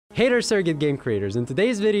Hey there, surrogate game creators. In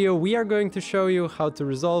today's video, we are going to show you how to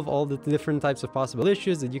resolve all the different types of possible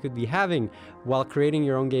issues that you could be having while creating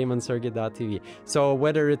your own game on surroctl. So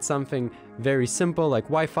whether it's something very simple like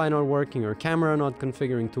Wi-Fi not working or camera not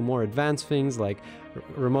configuring, to more advanced things like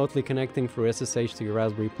remotely connecting through SSH to your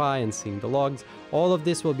Raspberry Pi and seeing the logs, all of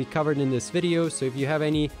this will be covered in this video. So if you have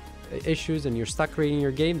any issues and you're stuck creating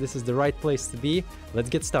your game, this is the right place to be.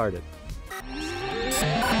 Let's get started.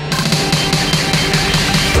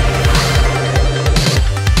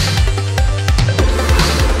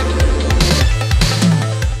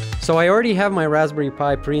 So I already have my Raspberry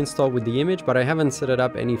Pi pre-installed with the image, but I haven't set it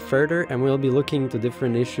up any further, and we'll be looking into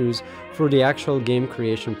different issues through the actual game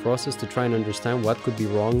creation process to try and understand what could be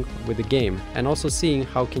wrong with the game, and also seeing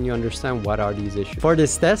how can you understand what are these issues. For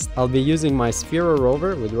this test, I'll be using my Sphero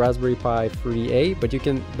rover with Raspberry Pi 3A,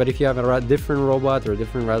 but if you have a different robot or a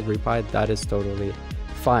different Raspberry Pi, that is totally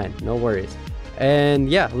fine, no worries. And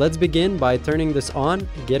yeah, let's begin by turning this on,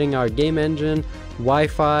 getting our game engine,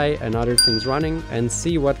 Wi-Fi and other things running, and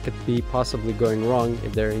see what could be possibly going wrong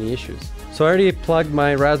if there are any issues. So I already plugged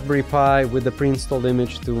my Raspberry Pi with the pre-installed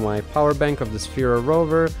image to my power bank of the Sphero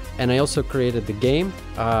rover, and I also created the game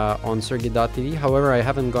on surroctl. However, I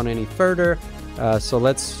haven't gone any further, so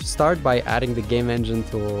let's start by adding the game engine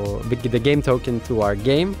to the game token to our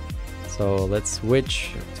game. So let's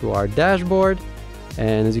switch to our dashboard,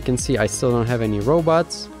 and as you can see, I still don't have any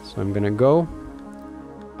robots, so I'm gonna go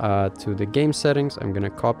to the game settings. I'm gonna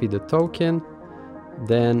copy the token,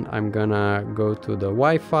 then I'm gonna go to the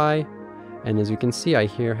Wi-Fi, and as you can see, I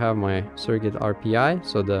here have my surrogate RPI,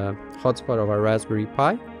 so the hotspot of our Raspberry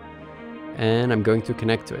Pi, and I'm going to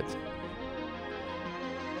connect to it.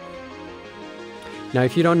 Now,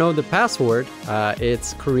 if you don't know the password,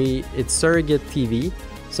 it's surrogate TV.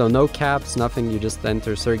 So no caps, nothing, you just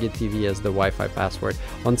enter surrogate TV as the Wi-Fi password.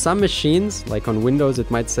 On some machines, like on Windows, it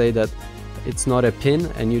might say that it's not a pin,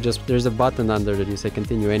 and there's a button under that you say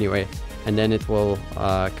continue anyway, and then it will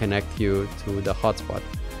connect you to the hotspot.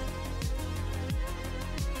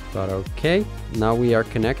 But okay, now we are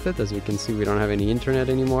connected. As you can see, we don't have any internet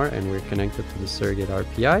anymore, and we're connected to the surrogate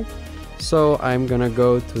RPI. So I'm gonna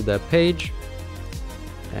go to the page,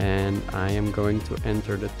 and I am going to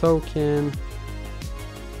enter the token.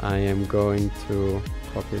 I am going to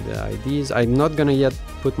copy the IDs. I'm not gonna yet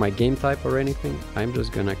put my game type or anything. I'm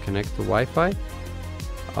just gonna connect to Wi-Fi,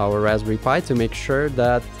 our Raspberry Pi, to make sure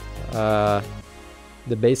that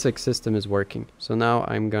the basic system is working. So now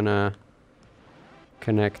I'm gonna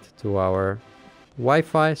connect to our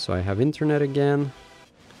Wi-Fi, so I have internet again.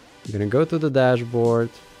 I'm gonna go to the dashboard.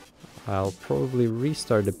 I'll probably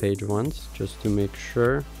restart the page once just to make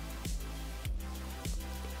sure.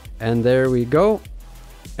 And there we go.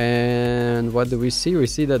 And what do we see? We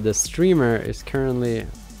see that the streamer is currently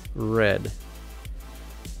red.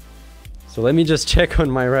 So let me just check on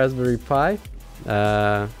my Raspberry Pi.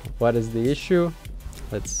 What is the issue?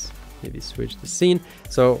 Let's maybe switch the scene.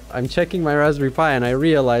 So I'm checking my Raspberry Pi, and I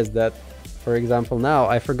realized that, for example, now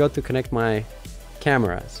I forgot to connect my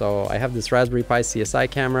camera. So I have this Raspberry Pi CSI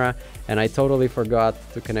camera, and I totally forgot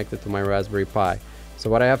to connect it to my Raspberry Pi. So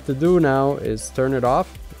what I have to do now is turn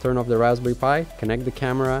off the Raspberry Pi, connect the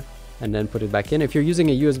camera, and then put it back in. If you're using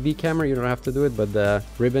a USB camera, you don't have to do it, but the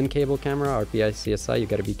ribbon cable camera, RPI CSI, you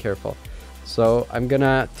gotta be careful. So I'm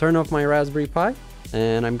gonna turn off my Raspberry Pi,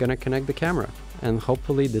 and I'm gonna connect the camera, and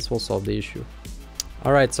hopefully this will solve the issue.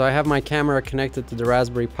 All right, so I have my camera connected to the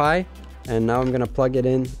Raspberry Pi, and now I'm gonna plug it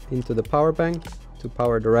into the power bank to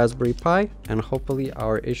power the Raspberry Pi, and hopefully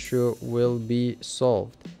our issue will be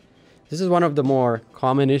solved. This is one of the more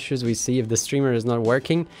common issues we see if the streamer is not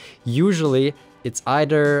working. Usually it's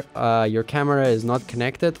either your camera is not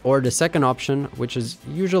connected, or the second option, which is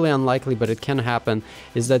usually unlikely but it can happen,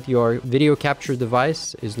 is that your video capture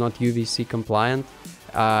device is not UVC compliant,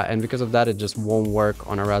 and because of that it just won't work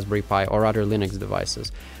on a Raspberry Pi or other Linux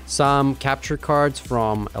devices. Some capture cards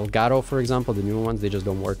from Elgato, for example, the new ones, they just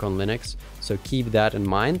don't work on Linux, so keep that in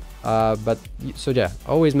mind. So yeah,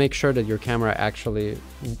 always make sure that your camera actually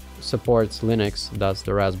supports Linux, thus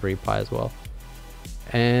the Raspberry Pi as well.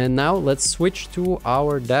 And now let's switch to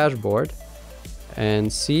our dashboard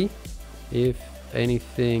and see if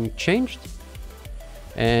anything changed.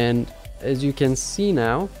 And as you can see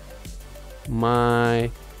now,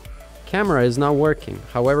 my camera is now working.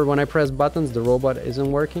 However, when I press buttons, the robot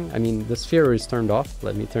isn't working. I mean, the Sphero is turned off.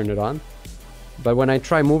 Let me turn it on. But when I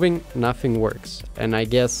try moving, nothing works. And I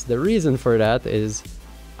guess the reason for that is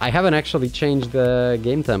I haven't actually changed the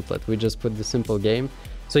game template. We just put the simple game.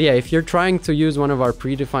 So yeah, if you're trying to use one of our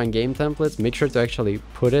predefined game templates, make sure to actually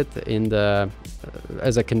put it in the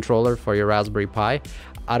as a controller for your Raspberry Pi.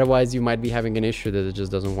 Otherwise, you might be having an issue that it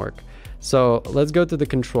just doesn't work. So let's go to the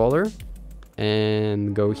controller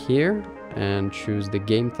and go here and choose the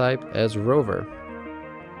game type as rover.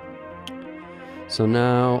 So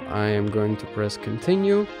now I am going to press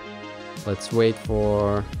continue. Let's wait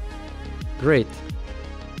for... Great.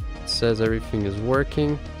 It says everything is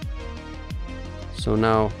working. So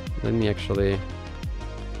now let me actually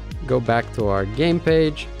go back to our game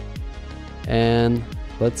page and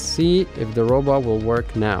let's see if the robot will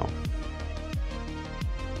work now.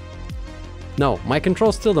 No, my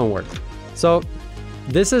controls still don't work. So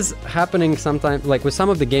this is happening sometimes, like with some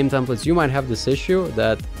of the game templates, you might have this issue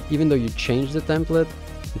that even though you change the template,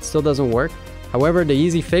 it still doesn't work. However, the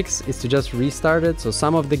easy fix is to just restart it. So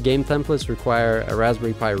some of the game templates require a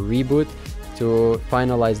Raspberry Pi reboot to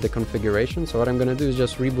finalize the configuration. So what I'm gonna do is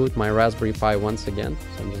just reboot my Raspberry Pi once again.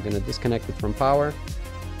 So I'm just gonna disconnect it from power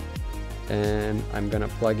and I'm gonna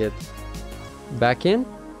plug it back in.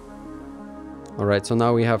 All right, so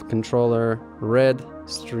now we have controller red,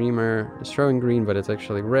 streamer is showing green, but it's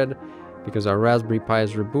actually red because our Raspberry Pi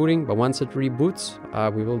is rebooting. But once it reboots,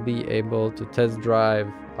 we will be able to test drive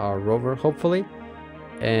our rover, hopefully,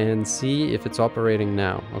 and see if it's operating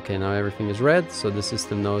now. Okay, now everything is red, so the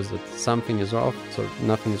system knows that something is off, so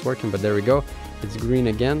nothing is working, but there we go. It's green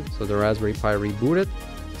again, so the Raspberry Pi rebooted.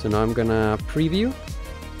 So now I'm gonna preview,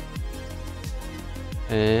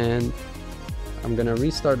 and I'm gonna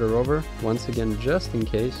restart the rover once again, just in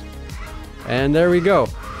case. And there we go,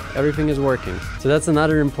 everything is working. So that's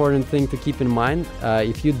another important thing to keep in mind.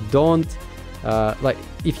 If you don't,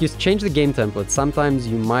 if you change the game template, sometimes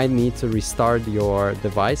you might need to restart your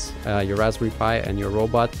device, your Raspberry Pi and your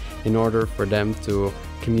robot, in order for them to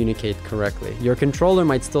communicate correctly. Your controller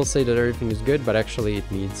might still say that everything is good, but actually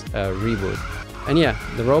it needs a reboot. And yeah,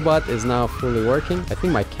 the robot is now fully working. I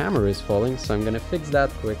think my camera is falling, so I'm gonna fix that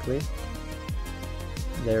quickly.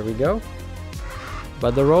 There we go.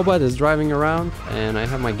 But the robot is driving around and I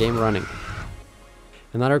have my game running.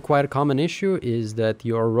 Another quite common issue is that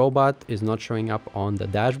your robot is not showing up on the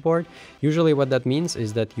dashboard. Usually what that means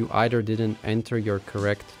is that you either didn't enter your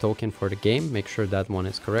correct token for the game. Make sure that one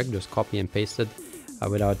is correct, just copy and paste it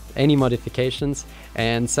without any modifications.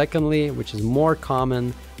 And secondly, which is more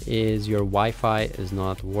common, is your Wi-Fi is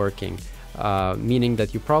not working. Meaning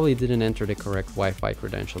that you probably didn't enter the correct Wi-Fi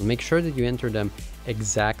credentials. Make sure that you enter them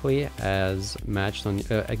exactly as matched on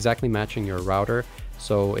exactly matching your router.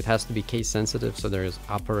 So it has to be case sensitive, so there's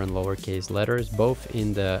upper and lower case letters both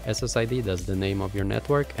in the SSID, that's the name of your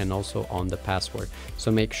network, and also on the password. So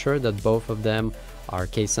make sure that both of them are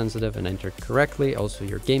case sensitive and entered correctly, also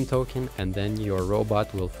your game token, and then your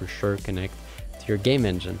robot will for sure connect to your game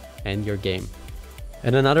engine and your game.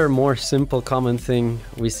 And another more simple common thing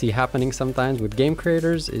we see happening sometimes with game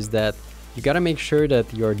creators is that you gotta make sure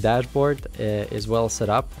that your dashboard is well set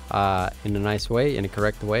up in a nice way, in a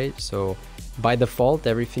correct way. So by default,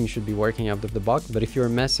 everything should be working out of the box. But if you're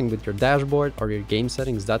messing with your dashboard or your game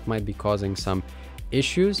settings, that might be causing some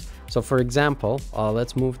issues. So for example,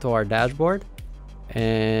 let's move to our dashboard.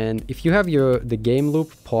 And if you have the game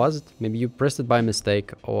loop paused, maybe you pressed it by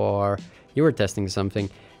mistake or you were testing something,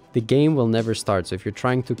 the game will never start. So if you're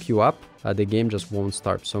trying to queue up, the game just won't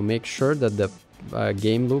start. So make sure that the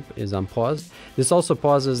game loop is unpaused. This also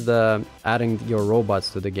pauses the adding your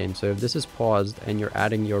robots to the game. So if this is paused and you're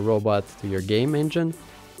adding your robot to your game engine,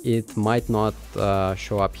 it might not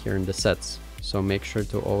show up here in the sets. So make sure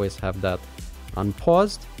to always have that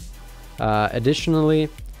unpaused. Additionally,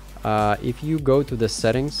 if you go to the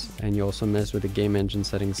settings and you also mess with the game engine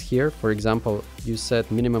settings here, for example, you set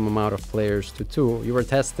minimum amount of players to 2, you were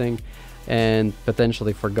testing and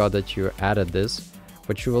potentially forgot that you added this.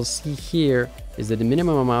 What you will see here is that the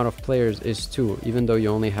minimum amount of players is 2, even though you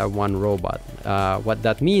only have 1 robot. What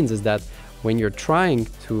that means is that when you're trying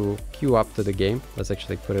to queue up to the game, let's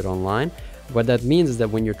actually put it online. What that means is that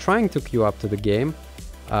when you're trying to queue up to the game,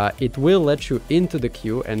 it will let you into the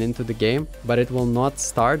queue and into the game, but it will not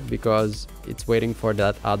start because it's waiting for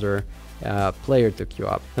that other player to queue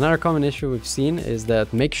up. Another common issue we've seen is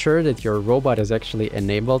that make sure that your robot is actually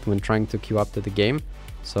enabled when trying to queue up to the game.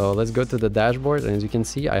 So let's go to the dashboard, and as you can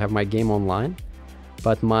see, I have my game online,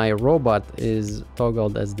 but my robot is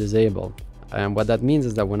toggled as disabled. And what that means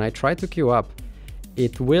is that when I try to queue up,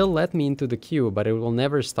 it will let me into the queue, but it will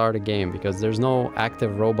never start a game because there's no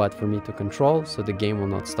active robot for me to control, so the game will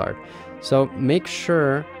not start. So make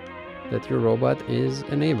sure that your robot is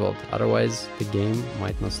enabled, otherwise the game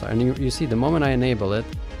might not start. And you see, the moment I enable it,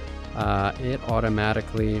 it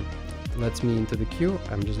automatically lets me into the queue.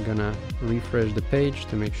 I'm just gonna refresh the page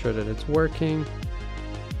to make sure that it's working.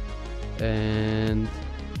 And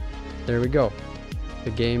there we go.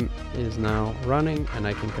 the game is now running and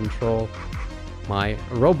I can control my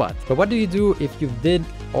robot. But what do you do if you did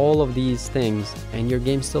all of these things and your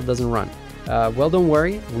game still doesn't run? Well, don't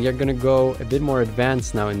worry, we are gonna go a bit more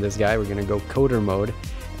advanced now in this guy. We're gonna go coder mode,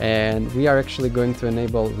 and we are actually going to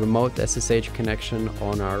enable remote SSH connection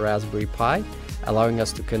on our Raspberry Pi, allowing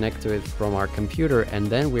us to connect to it from our computer, and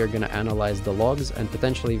then we are going to analyze the logs and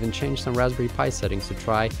potentially even change some Raspberry Pi settings to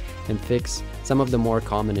try and fix some of the more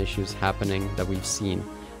common issues happening that we've seen.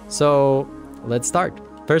 So let's start.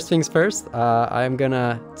 First things first, I'm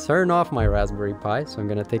gonna turn off my Raspberry Pi. So I'm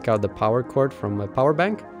gonna take out the power cord from my power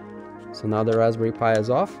bank. So now the Raspberry Pi is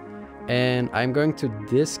off, and I'm going to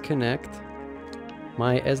disconnect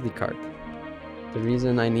my SD card. The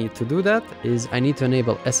reason I need to do that is I need to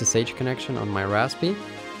enable SSH connection on my Raspberry,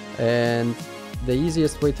 and the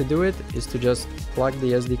easiest way to do it is to just plug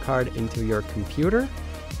the SD card into your computer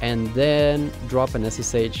and then drop an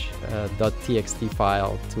SSH.txt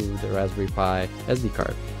file to the Raspberry Pi SD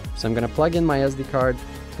card. So I'm gonna plug in my SD card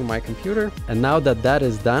to my computer, and now that that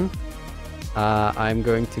is done, I'm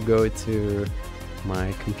going to go to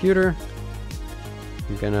my computer.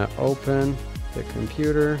 I'm gonna open the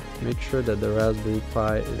computer, make sure that the Raspberry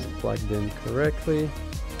Pi is plugged in correctly.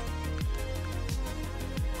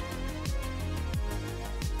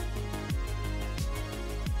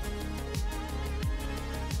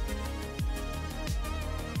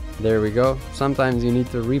 There we go. Sometimes you need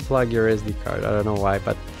to replug your SD card. I don't know why,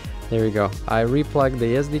 but there we go. I replugged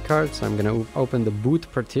the SD card, so I'm gonna open the boot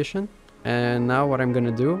partition. And now what I'm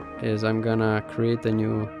gonna do is I'm gonna create a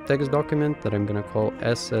new text document that I'm gonna call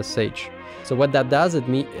SSH. So what that does,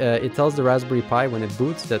 it tells the Raspberry Pi when it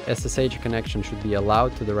boots that SSH connection should be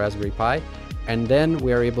allowed to the Raspberry Pi, and then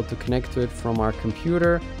we are able to connect to it from our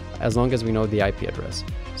computer as long as we know the IP address.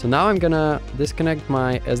 So now I'm gonna disconnect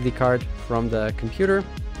my SD card from the computer.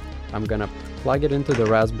 I'm gonna plug it into the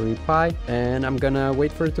Raspberry Pi, and I'm gonna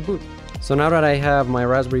wait for it to boot. So now that I have my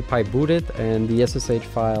Raspberry Pi booted and the SSH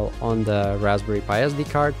file on the Raspberry Pi SD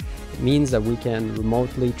card, it means that we can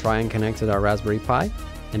remotely try and connect to our Raspberry Pi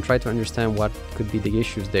and try to understand what could be the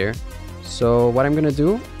issues there. So what I'm gonna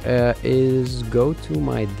do is go to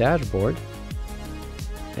my dashboard,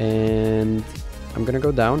 and I'm gonna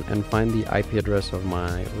go down and find the IP address of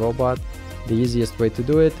my robot. The easiest way to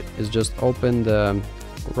do it is just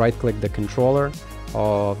right-click the controller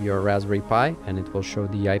of your Raspberry Pi, and it will show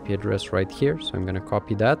the IP address right here. So I'm gonna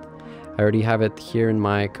copy that. I already have it here in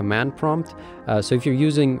my command prompt. So if you're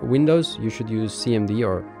using Windows, you should use CMD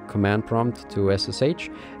or command prompt to SSH.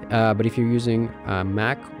 But if you're using a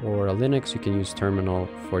Mac or a Linux, you can use terminal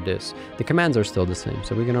for this. The commands are still the same.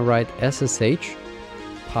 So we're gonna write SSH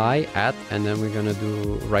pi at, and then we're gonna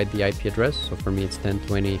write the IP address. So for me, it's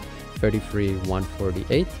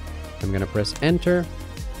 10.20.33.148. I'm gonna press enter,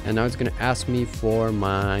 and now it's gonna ask me for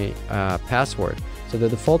my password. So the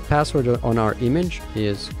default password on our image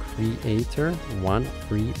is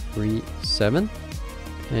creator1337,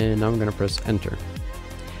 and now I'm gonna press enter.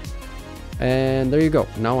 And there you go.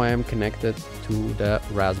 Now I am connected to the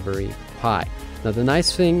Raspberry Pi. Now the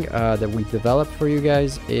nice thing that we developed for you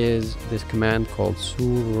guys is this command called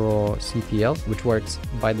surroctl, which works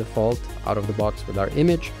by default out of the box with our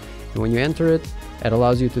image. And when you enter it, it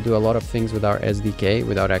allows you to do a lot of things with our SDK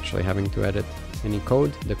without actually having to edit any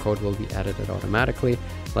code. The code will be edited automatically.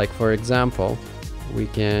 Like for example, we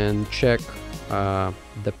can check the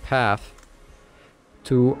path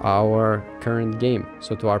to our current game,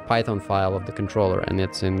 so to our Python file of the controller, and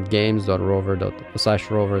it's in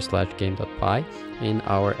games.rover/game.py in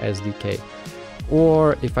our SDK.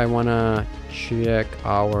 Or if I want to check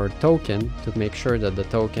our token to make sure that the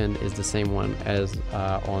token is the same one as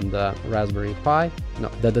on the Raspberry Pi,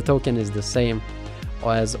 that the token is the same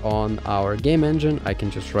as on our game engine, I can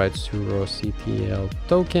just write surroctl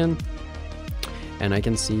token, and I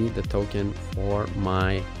can see the token for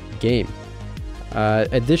my game.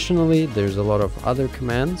 Additionally, there's a lot of other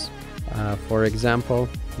commands. For example,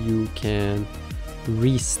 you can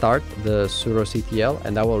restart the surroctl,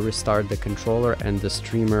 and that will restart the controller and the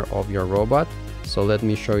streamer of your robot. So let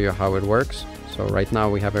me show you how it works. So right now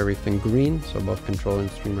we have everything green, so both controller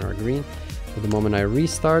and streamer are green. So the moment I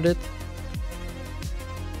restart it,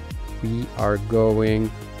 we are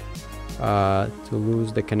going to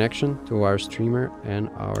lose the connection to our streamer and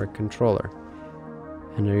our controller.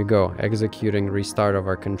 And there you go, executing restart of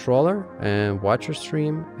our controller, and watch your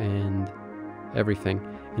stream and everything.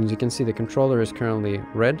 And as you can see, the controller is currently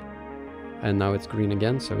red, and now it's green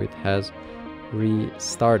again, so it has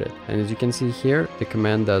restarted. And as you can see here, the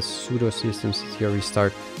command does sudo systemctl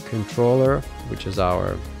restart controller, which is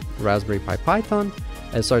our Raspberry Pi Python,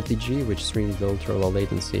 srtg, which streams the ultra low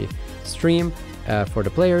latency stream, for the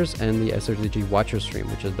players, and the SRTG watcher stream,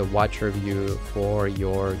 which is the watcher view for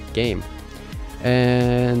your game.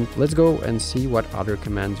 And let's go and see what other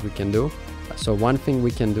commands we can do. So one thing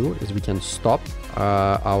we can do is we can stop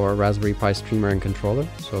our Raspberry Pi streamer and controller.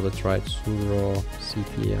 So let's write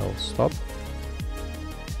surroctl stop.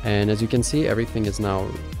 And as you can see, everything is now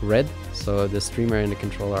red. So the streamer and the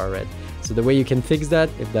controller are red. So the way you can fix that,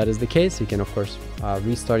 if that is the case, you can of course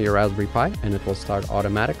restart your Raspberry Pi and it will start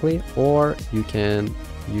automatically, or you can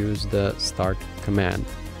use the start command.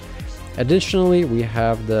 Additionally, we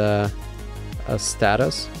have the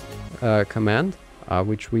status command,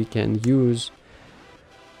 which we can use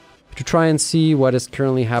to try and see what is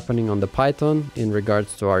currently happening on the Python in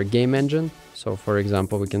regards to our game engine. So for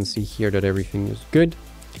example, we can see here that everything is good.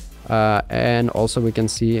 And also we can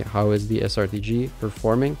see how is the SRTG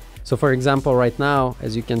performing. So for example, right now,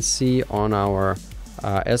 as you can see on our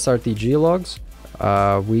SRTG logs,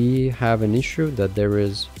 we have an issue that there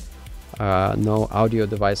is no audio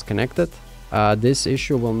device connected. This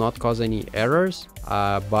issue will not cause any errors,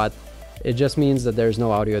 but it just means that there's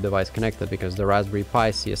no audio device connected because the Raspberry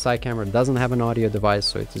Pi CSI camera doesn't have an audio device,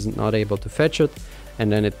 so it is not able to fetch it.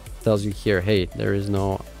 And then it tells you here, hey, there is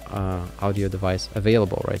no audio device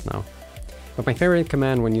available right now. But my favorite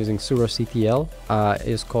command when using surroctl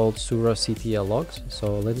is called surroctl logs.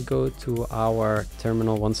 So let's go to our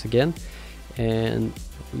terminal once again. And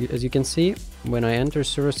as you can see, when I enter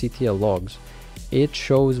surroctl logs, it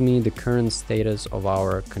shows me the current status of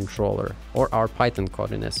our controller, or our Python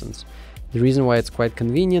code in essence. The reason why it's quite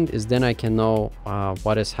convenient is then I can know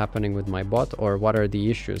what is happening with my bot or what are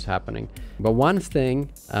the issues happening. But one thing,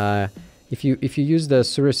 if you use the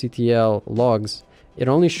surroctl logs, it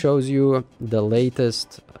only shows you the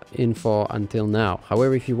latest info until now.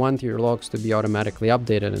 However, if you want your logs to be automatically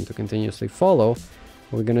updated and to continuously follow,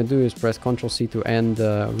 what we're gonna do is press Ctrl+C to end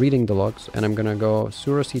reading the logs, and I'm gonna go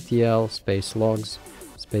surroctl space logs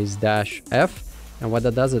space -f, and what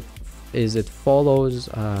that does is it follows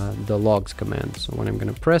the logs command. So when I'm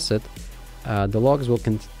gonna press it, the logs will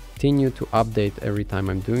continue to update every time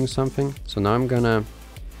I'm doing something. So now I'm gonna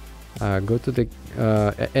go to the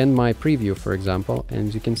end my preview, for example, and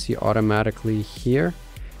as you can see automatically here,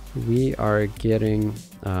 we are getting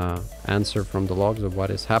answer from the logs of what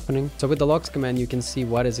is happening. So with the logs command, you can see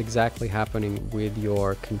what is exactly happening with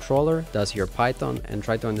your controller, does your Python, and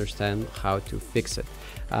try to understand how to fix it.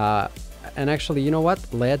 And actually, you know what?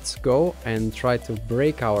 Let's go and try to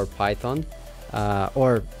break our Python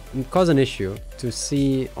or cause an issue to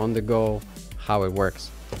see on the go how it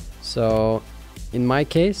works. So in my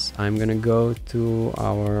case, I'm gonna go to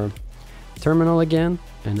our terminal again,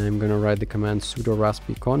 and I'm gonna write the command sudo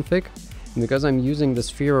raspi config. And because I'm using the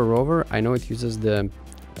Sphero rover, I know it uses the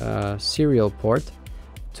serial port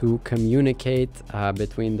to communicate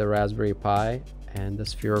between the Raspberry Pi and the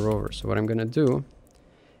Sphero rover. So what I'm gonna do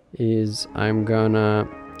is I'm gonna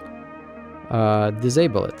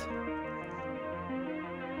disable it.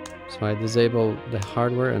 So I disable the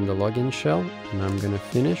hardware and the login shell, and I'm gonna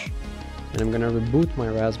finish, and I'm gonna reboot my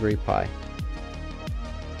Raspberry Pi.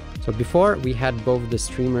 So before we had both the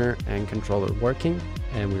streamer and controller working,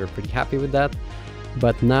 and we were pretty happy with that.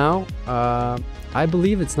 But now I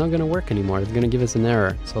believe it's not gonna work anymore. It's gonna give us an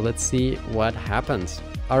error. So let's see what happens.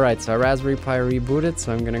 All right, so our Raspberry Pi rebooted.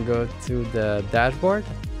 So I'm gonna go to the dashboard,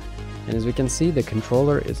 and as we can see, the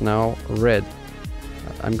controller is now red.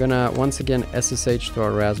 I'm gonna once again SSH to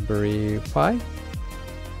our Raspberry Pi,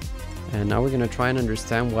 and now we're gonna try and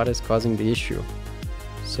understand what is causing the issue.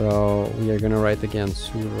 So we are gonna write again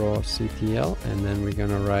surroctl, and then we're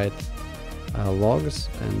gonna write logs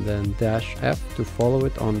and then -f to follow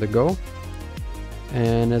it on the go.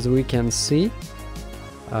 And as we can see,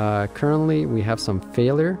 currently we have some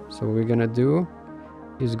failure. So what we're gonna do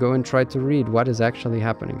is go and try to read what is actually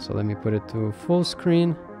happening. So let me put it to full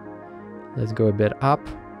screen. Let's go a bit up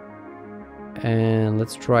and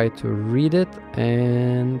let's try to read it.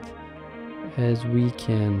 And as we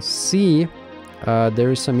can see,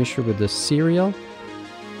 there is some issue with the serial.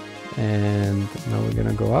 And now we're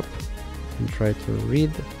gonna go up and try to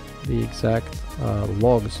read the exact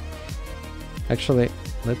logs. Actually,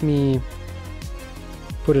 let me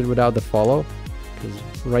put it without the follow, because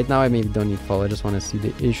right now I maybe don't need follow, I just want to see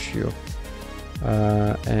the issue.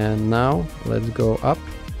 And now let's go up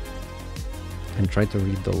and try to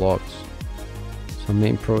read the logs. So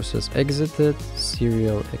main process exited,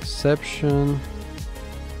 serial exception.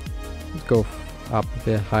 Let's go up a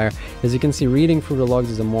bit higher. As you can see, reading through the logs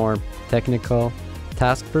is a more technical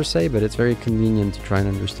task per se, but it's very convenient to try and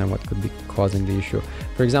understand what could be causing the issue.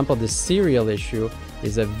 For example, the serial issue,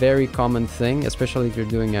 is a very common thing, especially if you're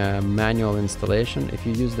doing a manual installation. If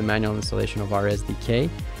you use the manual installation of our SDK,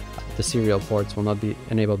 the serial ports will not be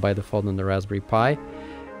enabled by default on the Raspberry Pi,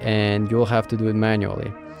 and you'll have to do it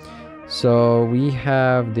manually. So we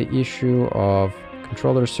have the issue of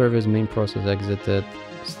controller service, main process exited,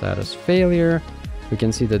 status failure. We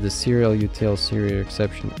can see that the serial util serial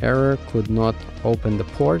exception error could not open the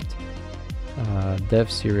port.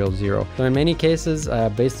 Dev serial 0. So in many cases,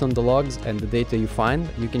 based on the logs and the data you find,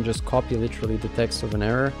 you can just copy literally the text of an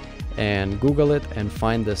error and Google it and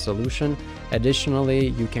find the solution. Additionally,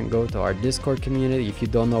 you can go to our Discord community if you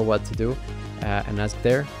don't know what to do and ask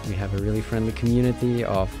there. We have a really friendly community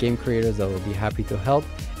of game creators that will be happy to help,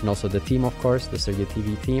 and also the team, of course, the Surroctl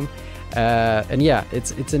TV team. And yeah,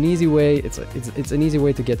 it's an easy way. It's an easy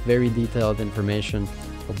way to get very detailed information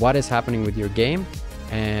of what is happening with your game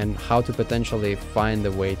and how to potentially find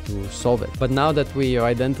a way to solve it. But now that we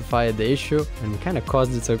identified the issue and we kind of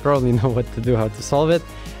caused it, so we probably know what to do, how to solve it.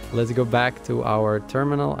 Let's go back to our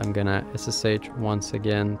terminal. I'm gonna SSH once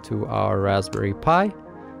again to our Raspberry Pi.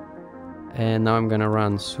 And now I'm gonna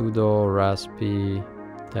run sudo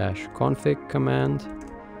raspi-config command.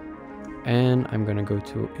 And I'm gonna go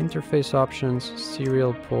to interface options,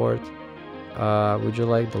 serial port. Would you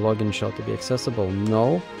like the login shell to be accessible?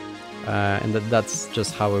 No. And that's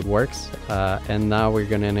just how it works. And now we're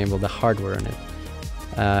gonna enable the hardware on it.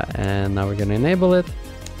 And now we're gonna enable it.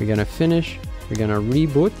 We're gonna finish. We're gonna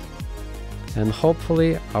reboot. And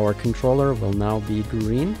hopefully our controller will now be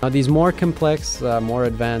green. Now these more complex, more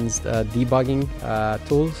advanced debugging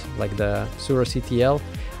tools like the surroctl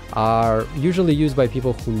are usually used by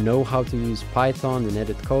people who know how to use Python and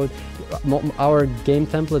edit code. Our game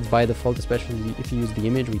templates by default, especially if you use the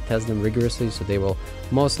image, we test them rigorously, so they will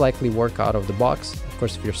most likely work out of the box. Of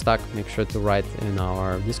course, if you're stuck, make sure to write in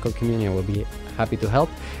our Discord community. I will be happy to help.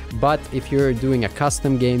 But if you're doing a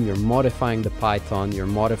custom game, you're modifying the Python, you're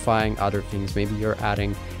modifying other things, maybe you're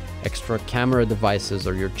adding extra camera devices,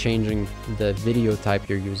 or you're changing the video type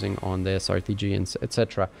you're using on the SRTG, and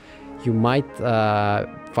etc. You might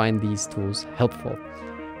find these tools helpful.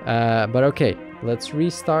 But okay, let's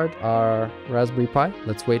restart our Raspberry Pi.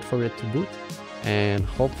 Let's wait for it to boot. And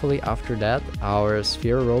hopefully after that, our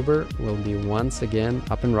Sphere rover will be once again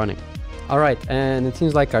up and running. All right, and it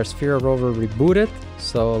seems like our Sphere rover rebooted.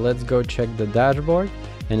 So let's go check the dashboard.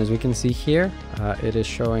 And as we can see here, it is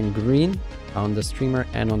showing green on the streamer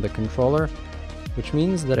and on the controller, which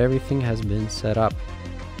means that everything has been set up.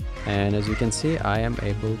 And as you can see, I am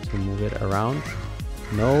able to move it around,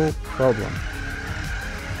 no problem.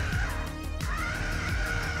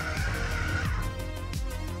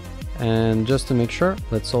 And just to make sure,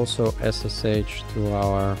 let's also SSH to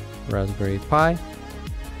our Raspberry Pi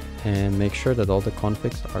and make sure that all the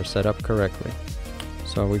configs are set up correctly.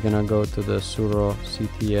 So we're gonna go to the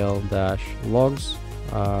surroctl-logs,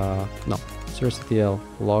 surroctl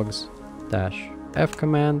logs-f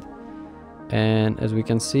command. And as we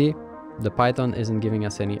can see, the Python isn't giving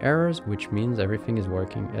us any errors, which means everything is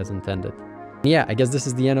working as intended. Yeah, I guess this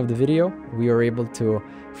is the end of the video. We were able to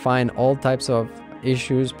find all types of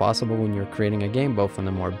issues possible when you're creating a game, both on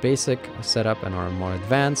the more basic setup and our more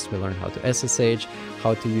advanced. We learned how to SSH,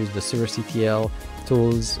 how to use the surroctl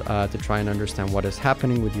tools to try and understand what is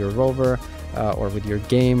happening with your rover or with your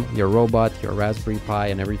game, your robot, your Raspberry Pi,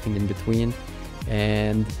 and everything in between.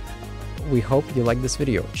 And we hope you like this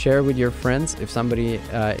video. Share with your friends if somebody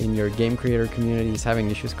in your game creator community is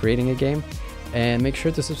having issues creating a game, and make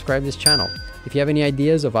sure to subscribe to this channel. If you have any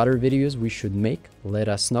ideas of other videos we should make, let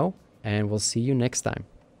us know, and we'll see you next time.